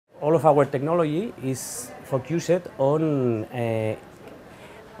all of our technology is focused on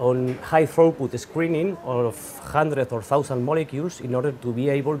high throughput screening of hundreds or thousands molecules in order to be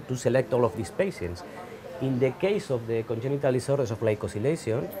able to select all of these patients. In the case of the congenital disorders of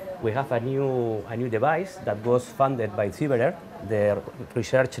glycosylation, we have a new device that was funded by CDG, the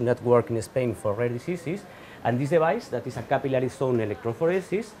research network in Spain for rare diseases. And this device, that is a capillary zone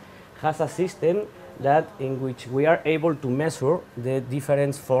electrophoresis, has a system in which we are able to measure the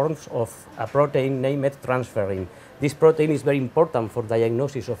different forms of a protein named transferrin. This protein is very important for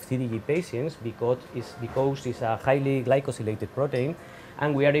diagnosis of CDG patients because it's a highly glycosylated protein,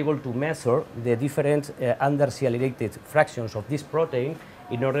 and we are able to measure the different undersialylated fractions of this protein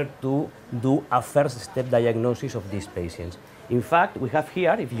in order to do a first step diagnosis of these patients. In fact, we have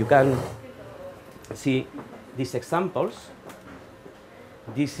here, if you can see these examples,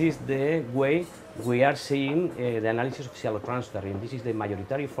 this is the way we are seeing the analysis of sialotransferrin. This is the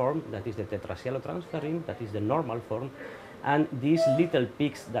majority form, that is the tetrasialotransferrin, that is the normal form, and these little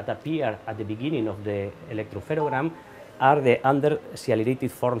peaks that appear at the beginning of the electropherogram are the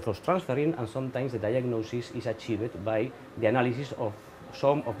undersialylated forms of transferrin, and sometimes the diagnosis is achieved by the analysis of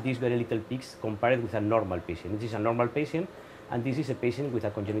some of these very little peaks compared with a normal patient. This is a normal patient, and this is a patient with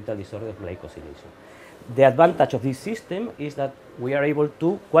a congenital disorder of glycosylation. The advantage of this system is that we are able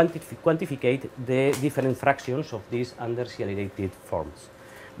to quantificate the different fractions of these undersialylated forms.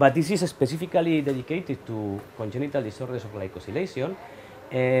 But this is specifically dedicated to congenital disorders of glycosylation,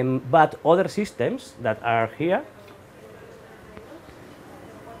 but other systems that are here,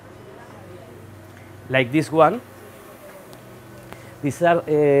 like this one, these are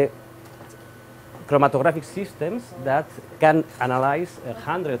chromatographic systems that can analyze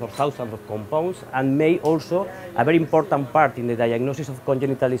hundreds or thousands of compounds and may also a very important part in the diagnosis of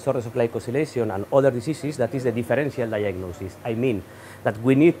congenital disorders of glycosylation and other diseases, that is the differential diagnosis. I mean that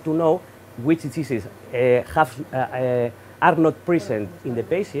we need to know which diseases are not present in the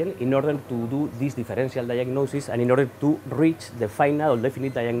patient in order to do this differential diagnosis and in order to reach the final or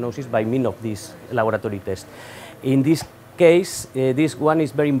definite diagnosis by means of this laboratory test. In this case, this one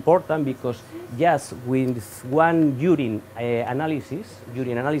is very important because just with one urine analysis,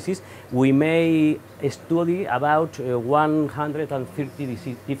 we may study about 130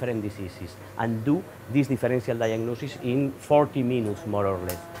 different diseases and do this differential diagnosis in 40 minutes, more or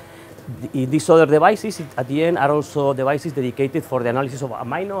less. These other devices, at the end, are also devices dedicated for the analysis of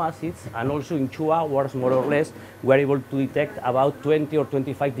amino acids, and also in 2 hours, more or less, we are able to detect about 20 or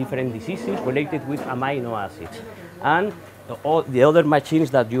 25 different diseases related with amino acids. And all the other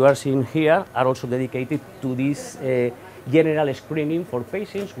machines that you are seeing here are also dedicated to this general screening for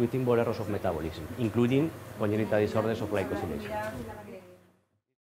patients with inborn errors of metabolism, including congenital disorders of glycosylation.